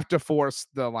 We have to force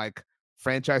the like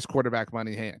franchise quarterback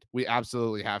money hand. We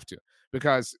absolutely have to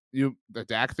because the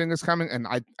Dak thing is coming, and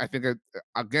I think it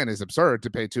again is absurd to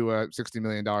pay Tua $60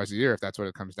 million a year if that's what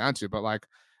it comes down to. But like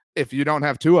if you don't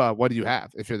have Tua, what do you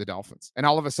have if you're the Dolphins? And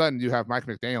all of a sudden you have Mike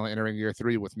McDaniel entering year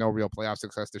 3 with no real playoff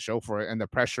success to show for it. And the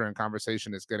pressure and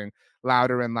conversation is getting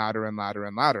louder and louder and louder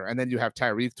and louder. And then you have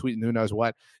Tyreek tweeting who knows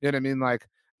what. You know what I mean? Like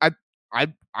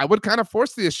I would kind of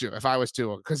force the issue if I was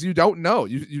Tua because you don't know.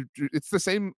 You it's the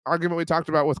same argument we talked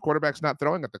about with quarterbacks not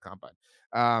throwing at the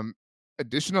combine.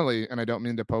 Additionally, and I don't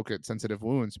mean to poke at sensitive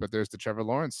wounds, but there's the Trevor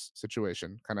Lawrence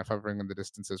situation kind of hovering in the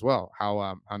distance as well.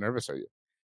 How nervous are you?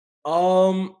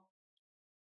 Um,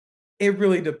 it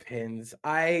really depends.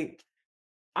 I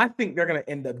think they're gonna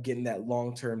end up getting that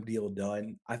long-term deal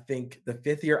done. I think the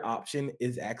 5th-year option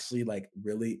is actually like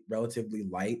really relatively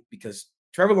light because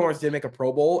Trevor Lawrence did make a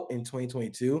Pro Bowl in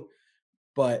 2022,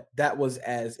 but that was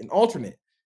as an alternate.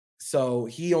 So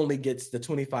he only gets the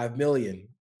 25 million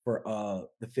for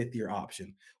the 5th-year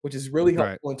option, which is really Right.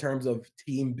 helpful in terms of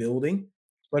team building.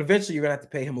 But eventually you're gonna have to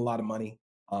pay him a lot of money.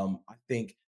 I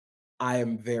think I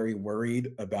am very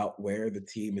worried about where the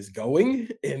team is going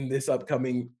in this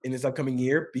upcoming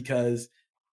year because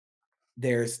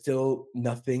there's still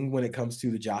nothing when it comes to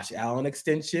the Josh Allen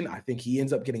extension. I think he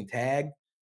ends up getting tagged.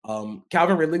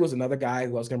 Calvin Ridley was another guy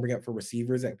who I was going to bring up for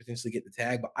receivers that potentially get the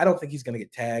tag, but I don't think he's going to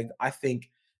get tagged. I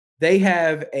think they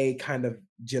have a kind of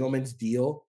gentleman's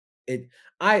deal. It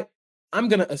I I'm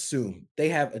going to assume they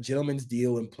have a gentleman's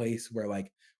deal in place where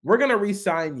like we're going to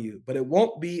re-sign you, but it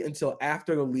won't be until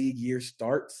after the league year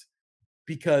starts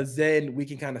because then we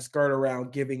can kind of skirt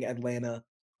around giving Atlanta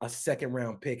a second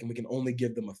round pick and we can only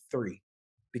give them a 3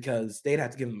 because they'd have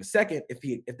to give them a second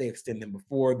if they extend him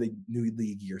before the new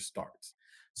league year starts.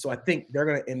 So I think they're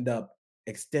going to end up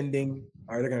extending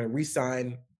or they're going to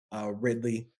re-sign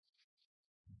Ridley.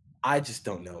 I just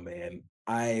don't know, man.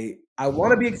 I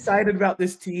want to be excited about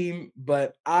this team,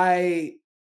 but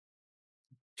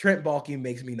Trent Baalke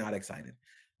makes me not excited.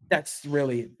 That's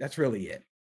really it.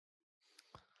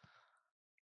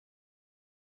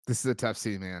 This is a tough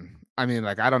scene, man. I mean,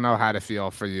 like, I don't know how to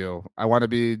feel for you. I want to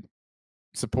be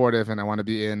supportive and I want to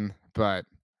be in, but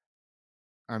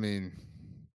I mean,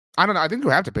 I don't know. I think you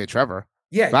have to pay Trevor.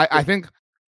 Yeah, But I think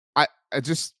I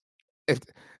just if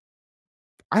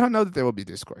I don't know that there will be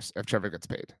discourse if Trevor gets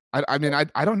paid. I mean,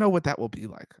 I don't know what that will be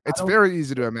like. It's very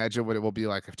easy to imagine what it will be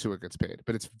like if Tua gets paid,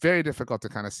 but it's very difficult to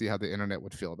kind of see how the internet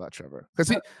would feel about Trevor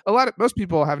because most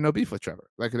people have no beef with Trevor,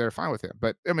 like they're fine with him.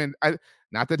 But I mean,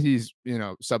 not that he's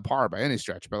subpar by any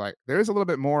stretch, but like there is a little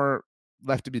bit more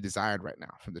left to be desired right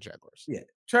now from the Jaguars. Yeah,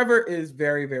 Trevor is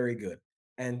very, very good.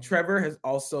 And Trevor has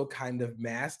also kind of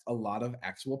masked a lot of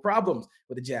actual problems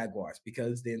with the Jaguars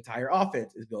because the entire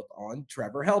offense is built on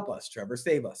Trevor help us, Trevor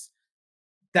save us.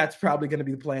 That's probably going to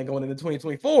be the plan going into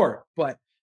 2024. But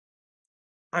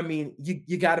I mean,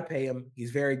 you got to pay him. He's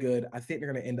very good. I think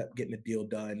they're going to end up getting a deal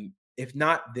done. If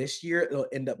not this year, it'll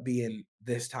end up being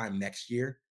this time next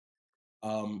year.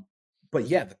 But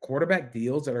yeah, the quarterback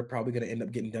deals that are probably going to end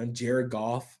up getting done.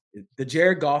 The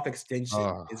Jared Goff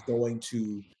extension is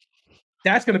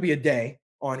that's going to be a day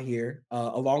on here,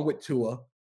 along with Tua.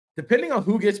 Depending on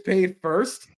who gets paid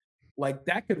first, like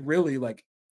that could really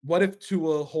what if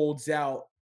Tua holds out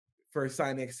for a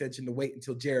signing extension to wait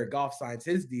until Jared Goff signs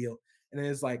his deal, and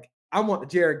then it's like, I want the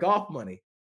Jared Goff money.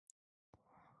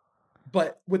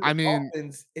 But with the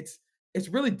Dolphins, it's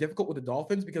really difficult with the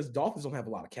Dolphins because Dolphins don't have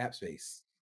a lot of cap space.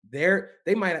 They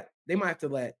might have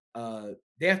to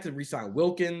they have to re-sign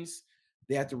Wilkins.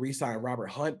 They have to re-sign Robert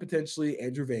Hunt potentially.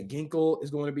 Andrew Van Ginkel is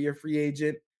going to be a free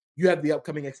agent. You have the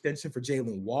upcoming extension for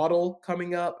Jalen Waddle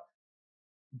coming up.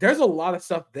 There's a lot of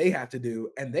stuff they have to do,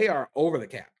 and they are over the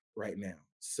cap right now.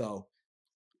 So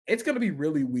it's going to be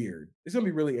really weird. It's going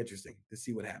to be really interesting to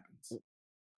see what happens.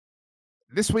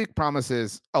 This week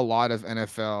promises a lot of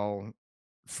NFL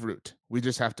fruit. We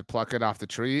just have to pluck it off the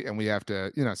tree, and we have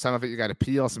to, some of it you got to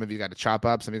peel, some of it you got to chop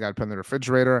up, some of you got to put in the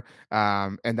refrigerator.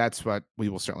 And that's what we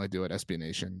will certainly do at SB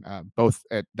Nation, both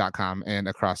at .com and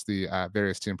across the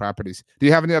various team properties. Do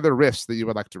you have any other riffs that you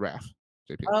would like to raff,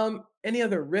 JP? Any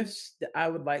other riffs that I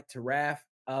would like to raff?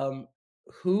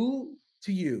 Who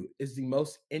to you is the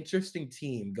most interesting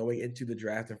team going into the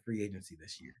draft and free agency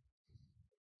this year?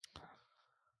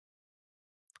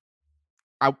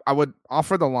 I would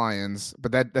offer the Lions,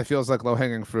 but that feels like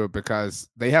low-hanging fruit because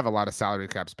they have a lot of salary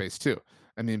cap space too.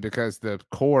 I mean, because the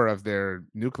core of their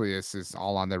nucleus is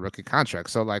all on their rookie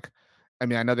contract. So, I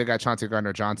know they got Chauncey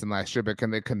Gardner-Johnson last year, but can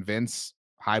they convince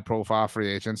high-profile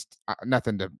free agents?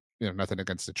 Nothing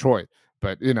against Detroit,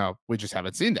 but we just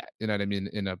haven't seen that. You know what I mean,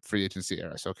 in a free agency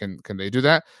era. So can they do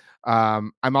that?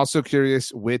 I'm also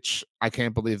curious which I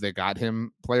can't believe they got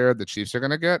him player the Chiefs are going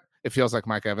to get. It feels like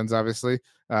Mike Evans, obviously,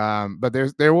 but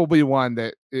there will be one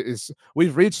that is.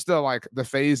 We've reached the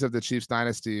phase of the Chiefs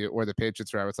dynasty or the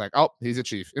Patriots where it's like, oh, he's a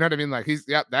Chief. You know what I mean? Like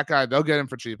that guy. They'll get him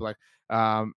for cheap.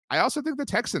 I also think the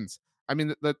Texans. I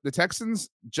mean, the Texans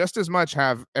just as much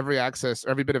have every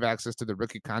bit of access to the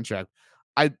rookie contract.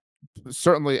 I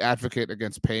certainly advocate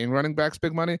against paying running backs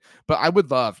big money, but I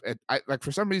would love it.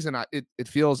 For some reason, it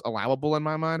feels allowable in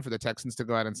my mind for the Texans to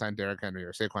go out and sign Derrick Henry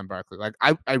or Saquon Barkley.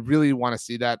 I really want to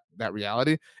see that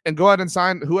reality and go out and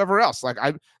sign whoever else.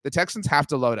 The Texans have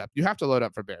to load up. You have to load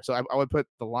up for Bear. So I would put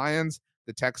the Lions,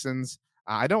 the Texans.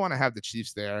 I don't want to have the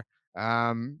Chiefs there.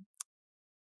 I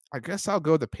guess I'll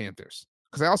go the Panthers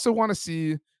because I also want to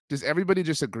see. Does everybody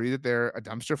just agree that they're a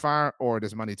dumpster fire, or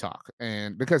does money talk?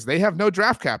 And because they have no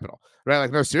draft capital,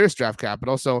 right? No serious draft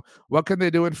capital. So what can they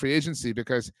do in free agency?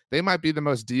 Because they might be the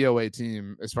most DOA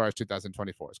team as far as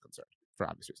 2024 is concerned for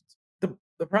obvious reasons.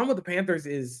 The problem with the Panthers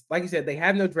is, like you said, they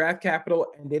have no draft capital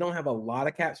and they don't have a lot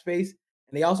of cap space.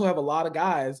 And they also have a lot of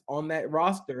guys on that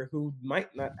roster who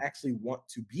might not actually want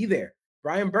to be there.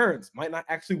 Brian Burns might not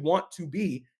actually want to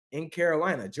be in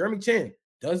Carolina. Jeremy Chin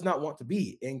does not want to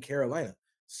be in Carolina.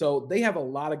 So they have a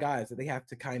lot of guys that they have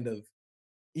to kind of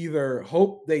either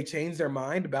hope they change their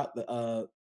mind about the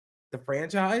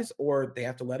franchise, or they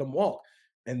have to let them walk.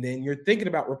 And then you're thinking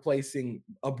about replacing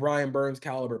a Brian Burns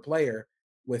caliber player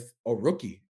with a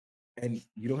rookie, and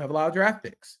you don't have a lot of draft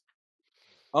picks.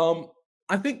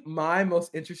 I think my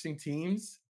most interesting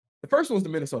teams, the first one's the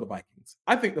Minnesota Vikings.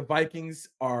 I think the Vikings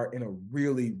are in a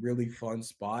really, really fun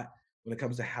spot when it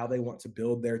comes to how they want to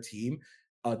build their team.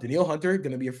 Danielle Hunter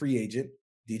going to be a free agent.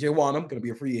 DJ Wanham going to be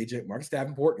a free agent. Marcus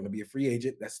Davenport going to be a free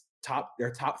agent.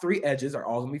 Their top three edges are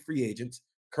all going to be free agents.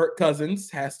 Kirk Cousins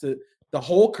the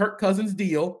whole Kirk Cousins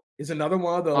deal is another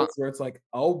one of those where it's like,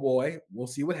 oh boy, we'll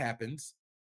see what happens.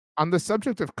 On the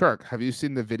subject of Kirk, have you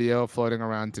seen the video floating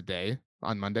around today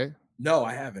on Monday? No,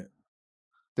 I haven't.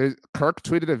 Kirk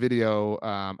tweeted a video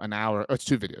an hour. Oh, it's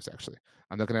two videos actually.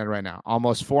 I'm looking at it right now.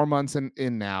 Almost 4 months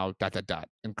in now. ...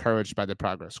 Encouraged by the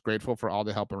progress. Grateful for all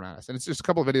the help around us. And it's just a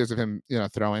couple of videos of him,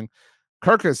 throwing.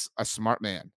 Kirk is a smart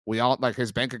man. We all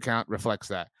his bank account reflects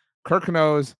that. Kirk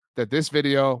knows that this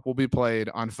video will be played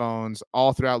on phones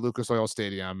all throughout Lucas Oil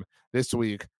Stadium this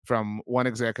week from one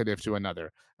executive to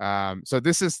another. So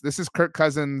this is Kirk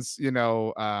Cousins,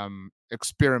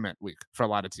 experiment week for a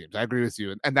lot of teams. I agree with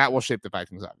you, and that will shape the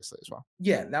Vikings obviously as well.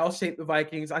 Yeah, that will shape the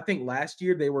Vikings. I think last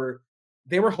year they were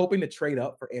hoping to trade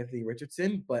up for Anthony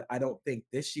Richardson, but I don't think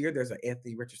this year there's an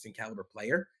Anthony Richardson caliber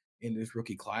player in this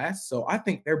rookie class. So I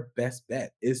think their best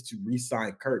bet is to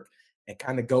re-sign Kirk and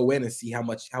kind of go in and see how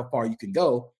far you can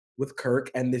go with Kirk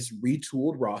and this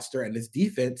retooled roster and this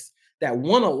defense that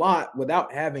won a lot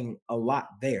without having a lot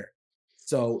there.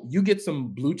 So you get some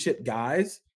blue chip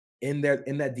guys in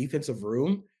that defensive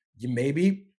room. You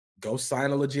maybe go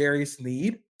sign a L'Jarius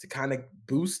Sneed to kind of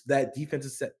boost that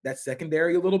defensive that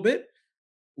secondary a little bit.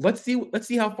 Let's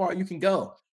see how far you can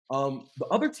go. The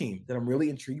other team that I'm really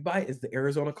intrigued by is the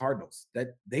Arizona Cardinals.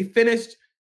 That they finished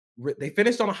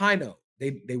on a high note.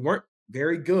 They weren't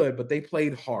very good, but they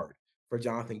played hard for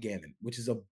Jonathan Gannon, which is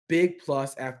a big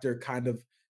plus after kind of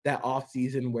that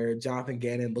offseason where Jonathan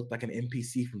Gannon looked like an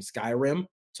NPC from Skyrim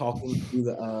talking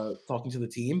to the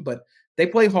team. But they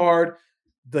play hard.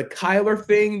 The Kyler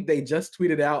thing, they just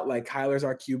tweeted out like Kyler's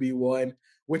our QB1.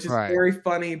 Which is very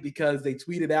funny because they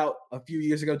tweeted out a few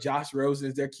years ago, Josh Rosen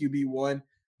is their QB1.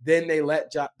 Then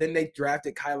they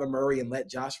drafted Kyler Murray and let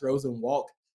Josh Rosen walk.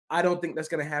 I don't think that's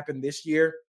going to happen this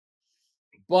year.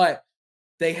 But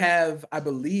they have, I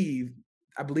believe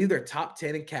they're top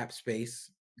 10 in cap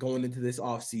space going into this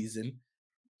offseason.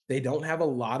 They don't have a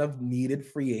lot of needed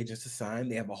free agents to sign.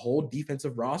 They have a whole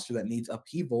defensive roster that needs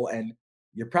upheaval, and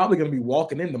you're probably going to be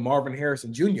walking into Marvin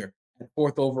Harrison Jr. at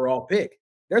 4th overall pick.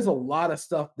 there's a lot of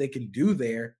stuff they can do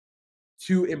there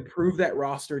to improve that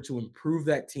roster, to improve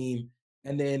that team.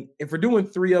 And then if we're doing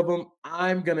 3 of them,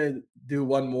 I'm going to do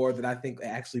one more that I think will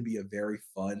actually be a very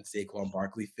fun Saquon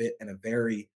Barkley fit and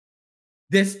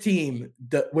this team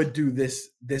that would do this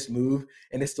move,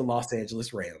 and it's the Los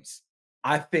Angeles Rams.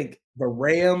 I think the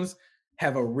Rams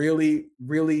have a really,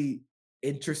 really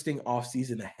interesting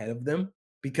offseason ahead of them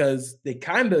because they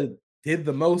kind of did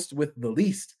the most with the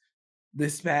least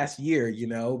this past year,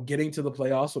 getting to the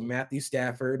playoffs with Matthew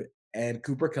Stafford and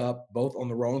Cooper Kupp, both on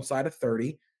the wrong side of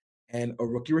 30, and a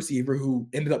rookie receiver who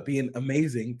ended up being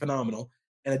amazing, phenomenal,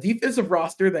 and a defensive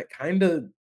roster that kind of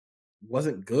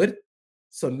wasn't good.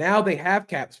 So now they have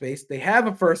cap space. They have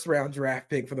a first-round draft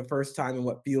pick for the first time in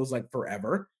what feels like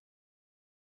forever.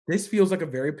 This feels like a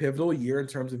very pivotal year in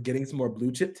terms of getting some more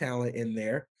blue-chip talent in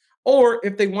there. Or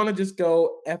if they want to just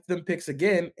go F them picks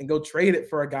again and go trade it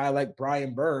for a guy like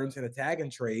Brian Burns in a tag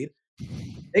and trade,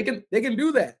 they can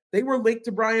do that. They were linked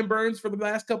to Brian Burns for the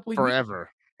last couple of years. Forever.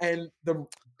 And the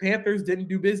Panthers didn't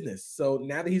do business. So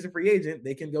now that he's a free agent,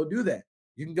 they can go do that.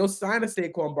 You can go sign a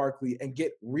Saquon Barkley and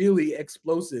get really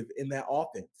explosive in that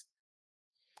offense.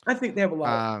 I think they have a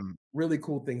lot of really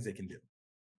cool things they can do.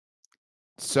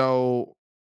 So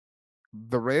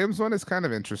the Rams one is kind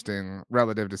of interesting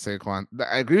relative to Saquon.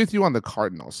 I agree with you on the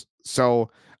Cardinals.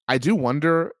 So I do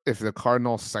wonder if the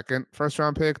Cardinals' second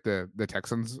first-round pick, the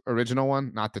Texans' original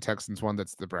one, not the Texans one,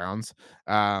 that's the Browns,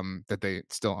 that they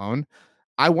still own.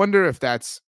 I wonder if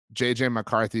that's JJ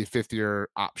McCarthy 5th-year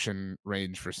option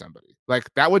range for somebody. Like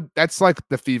that's like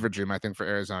the fever dream, I think, for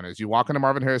Arizona is you walk into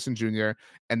Marvin Harrison Jr.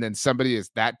 and then somebody is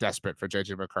that desperate for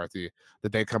JJ McCarthy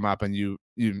that they come up and you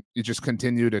just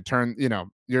continue to turn,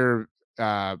 your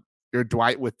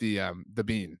Dwight with the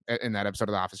bean in that episode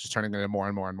of The Office, just turning it into more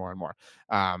and more and more and more.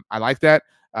 I like that.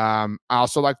 I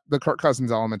also like the Kirk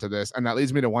Cousins element of this. And that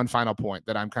leads me to one final point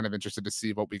that I'm kind of interested to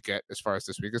see what we get as far as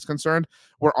this week is concerned.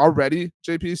 We're already,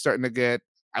 JP, starting to get,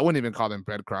 I wouldn't even call them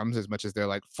breadcrumbs as much as they're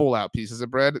like full out pieces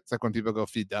of bread. It's like when people go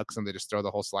feed ducks and they just throw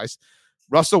the whole slice.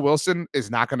 Russell Wilson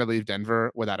is not going to leave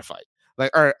Denver without a fight.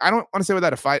 Or I don't want to say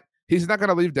without a fight. He's not going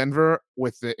to leave Denver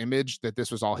with the image that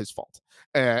this was all his fault.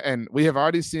 And we have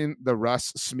already seen the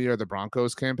Russ smear the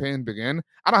Broncos campaign begin.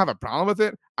 I don't have a problem with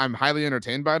it. I'm highly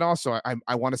entertained by it all. So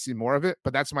I want to see more of it.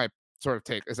 But that's my sort of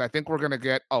take is I think we're going to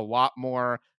get a lot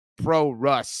more pro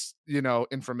Russ,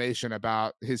 information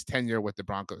about his tenure with the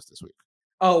Broncos this week.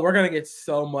 Oh, we're going to get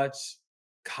so much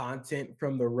content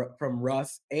from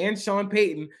Russ and Sean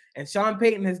Payton. And Sean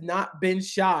Payton has not been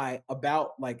shy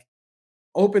about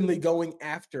openly going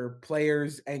after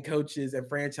players and coaches and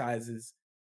franchises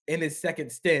in his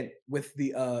second stint with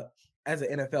the as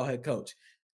an NFL head coach.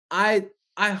 I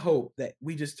hope that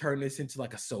we just turn this into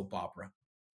like a soap opera.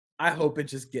 I hope we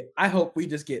just get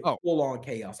full on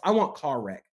chaos. I want car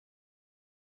wreck.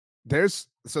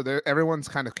 Everyone's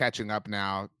kind of catching up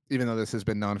now, even though this has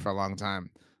been known for a long time,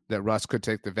 that Russ could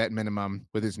take the vet minimum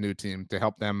with his new team to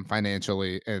help them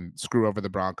financially and screw over the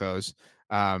Broncos.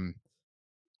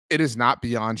 It is not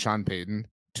beyond Sean Payton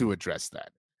to address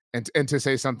that and to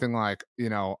say something like,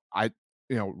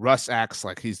 Russ acts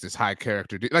like he's this high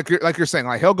character, like you're saying,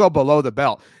 like he'll go below the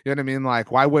belt. You know what I mean? Like,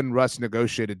 why wouldn't Russ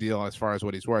negotiate a deal as far as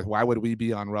what he's worth? Why would we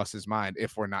be on Russ's mind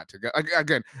if we're not together?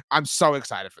 Again, I'm so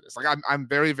excited for this. Like, I'm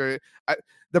very, very.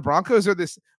 The Broncos are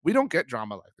this. We don't get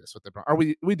drama like this with the Broncos, or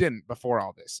we didn't before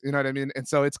all this. You know what I mean? And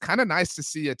so it's kind of nice to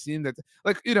see a team that,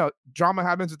 drama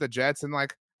happens with the Jets, and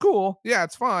cool, yeah,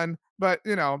 it's fun, but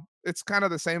it's kind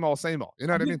of the same old. You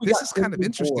know what I mean? This is kind of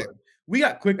interesting. We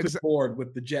got quickly bored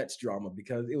with the Jets drama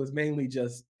because it was mainly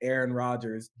just Aaron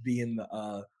Rodgers being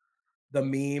the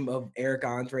meme of Eric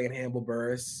Andre and Hannibal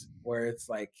Buress, where it's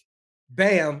like,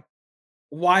 bam,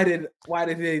 why did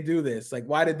they do this? Like,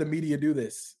 why did the media do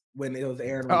this when it was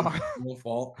Aaron Rodgers'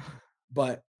 fault?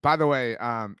 But by the way,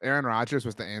 Aaron Rodgers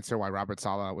was the answer why Robert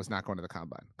Saleh was not going to the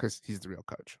combine because he's the real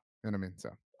coach. You know what I mean? So.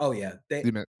 Oh yeah,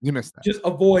 you missed that. Just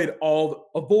avoid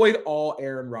all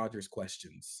Aaron Rodgers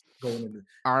questions going into.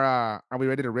 Are we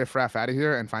ready to riff raff out of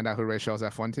here and find out who Rachel's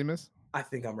F1 team is? I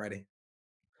think I'm ready.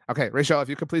 Okay, Rachel, if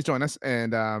you could please join us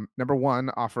and number one,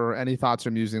 offer any thoughts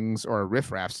or musings or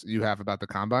riff raffs you have about the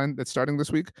combine that's starting this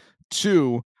week.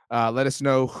 2, let us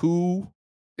know who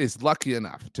is lucky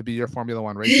enough to be your Formula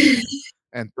One race.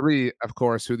 And 3, of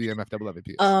course, who the MFW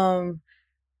MVP is.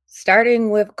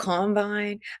 Starting with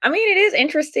combine, I mean, it is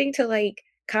interesting to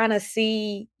kind of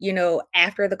see,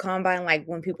 after the combine, like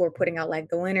when people were putting out like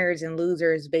the winners and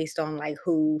losers based on like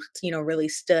who, really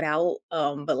stood out.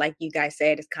 But like you guys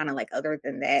said, it's kind of like other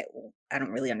than that, I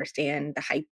don't really understand the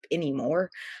hype anymore.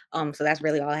 So that's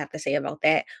really all I have to say about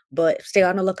that. But stay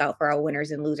on the lookout for our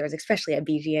winners and losers, especially at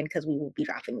BGN, because we will be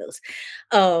dropping those.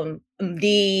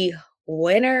 The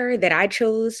winner that I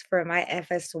chose for my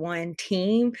FS1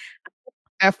 team.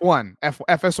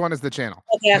 FS1 is the channel.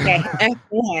 Okay.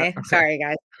 F1. Sorry,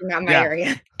 guys. Not my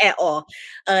area at all.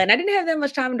 And I didn't have that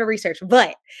much time to research,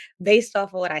 but based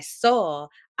off of what I saw,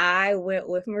 I went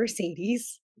with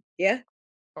Mercedes. Yeah.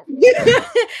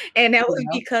 And that was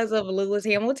because of Lewis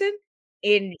Hamilton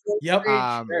and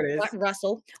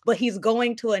Russell, but he's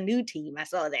going to a new team. I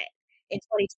saw that.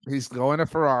 He's going to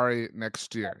Ferrari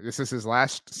next year. This is his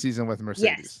last season with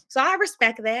Mercedes. Yes. So I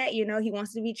respect that. He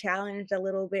wants to be challenged a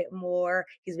little bit more.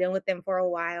 He's been with them for a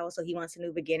while, so he wants a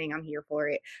new beginning. I'm here for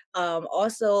it.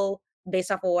 Also,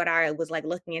 based off of what I was like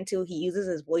looking into, he uses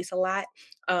his voice a lot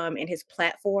in his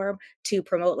platform to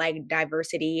promote like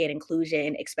diversity and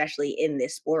inclusion, especially in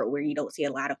this sport where you don't see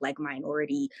a lot of like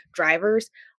minority drivers.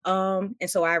 And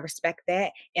so I respect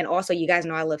that. And also, you guys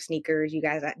know I love sneakers. You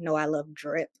guys know I love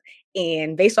drip.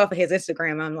 And based off of his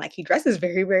Instagram, I'm like, he dresses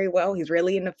very, very well. He's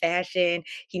really into fashion.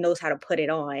 He knows how to put it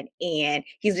on. And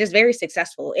he's just very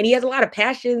successful. And he has a lot of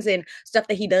passions and stuff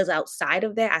that he does outside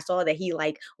of that. I saw that he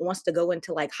like wants to go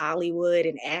into like Hollywood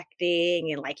and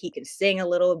acting, and like he can sing a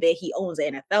little bit. He owns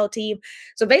an NFL team.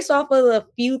 So based off of the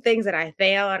few things that I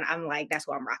found, I'm like, that's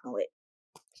what I'm rocking with.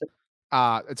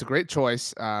 It's a great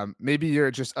choice. Maybe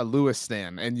you're just a Lewis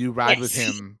stan and you ride with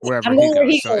him wherever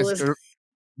he goes.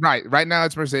 Right now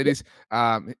it's Mercedes.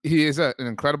 He is an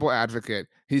incredible advocate.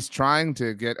 He's trying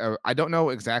to get I don't know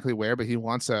exactly where, but he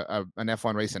wants an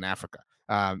F1 race in Africa.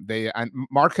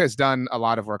 Mark has done a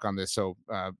lot of work on this, so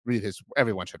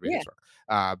everyone should read his work.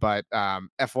 But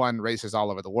F1 races all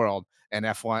over the world, and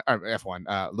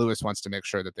Lewis wants to make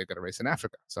sure that they get a race in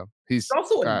Africa. So he's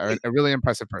also a really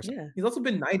impressive person. Yeah. He's also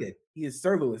been knighted. He is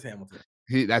Sir Lewis Hamilton.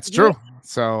 That's true.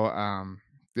 So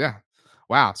yeah.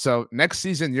 Wow. So next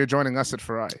season you're joining us at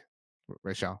Ferrari,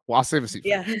 Rachel. Well, I'll save a seat.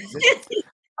 Yeah.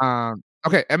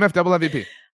 Okay. MFW MVP.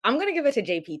 I'm gonna give it to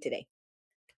JP today.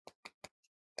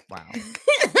 Wow.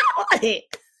 Okay.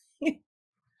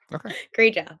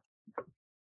 Great job.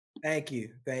 Thank you.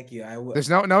 There's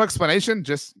no explanation.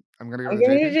 Just I'm gonna go to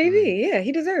JP. Yeah,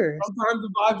 he deserves. Sometimes the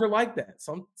vibes are like that.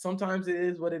 Sometimes it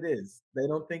is what it is. They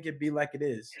don't think it be like it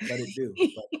is, but it do.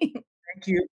 But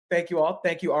thank you all.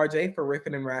 Thank you, RJ, for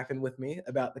riffing and raffing with me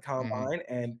about the combine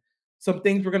and some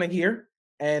things we're gonna hear.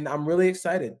 And I'm really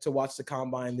excited to watch the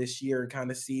combine this year and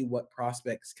kind of see what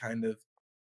prospects kind of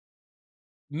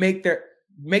make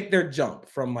their jump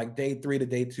from like day 3 to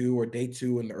day 2, or day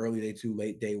 2 and early day 2,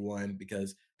 late day 1,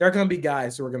 because there are going to be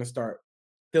guys who are going to start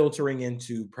filtering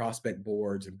into prospect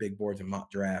boards and big boards and mock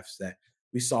drafts that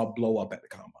we saw blow up at the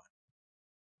combine.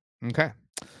 Okay.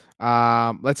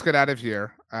 Let's get out of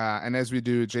here. And as we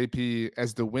do, JP,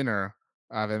 as the winner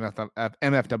of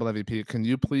MFWVP, can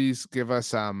you please give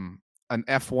us an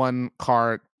F1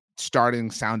 car starting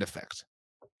sound effect?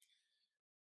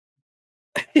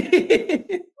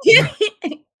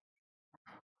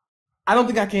 I don't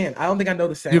think I can. I don't think I know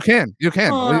the sound. You can.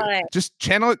 Just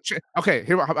channel it. Okay,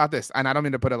 how about this? And I don't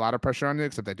mean to put a lot of pressure on you,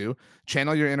 except I do.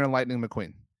 Channel your inner Lightning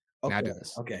McQueen. Okay. Now do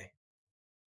this. Okay.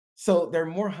 So they're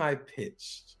more high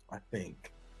pitched, I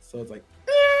think. So it's like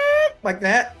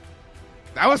that.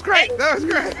 That was great.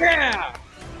 Yeah.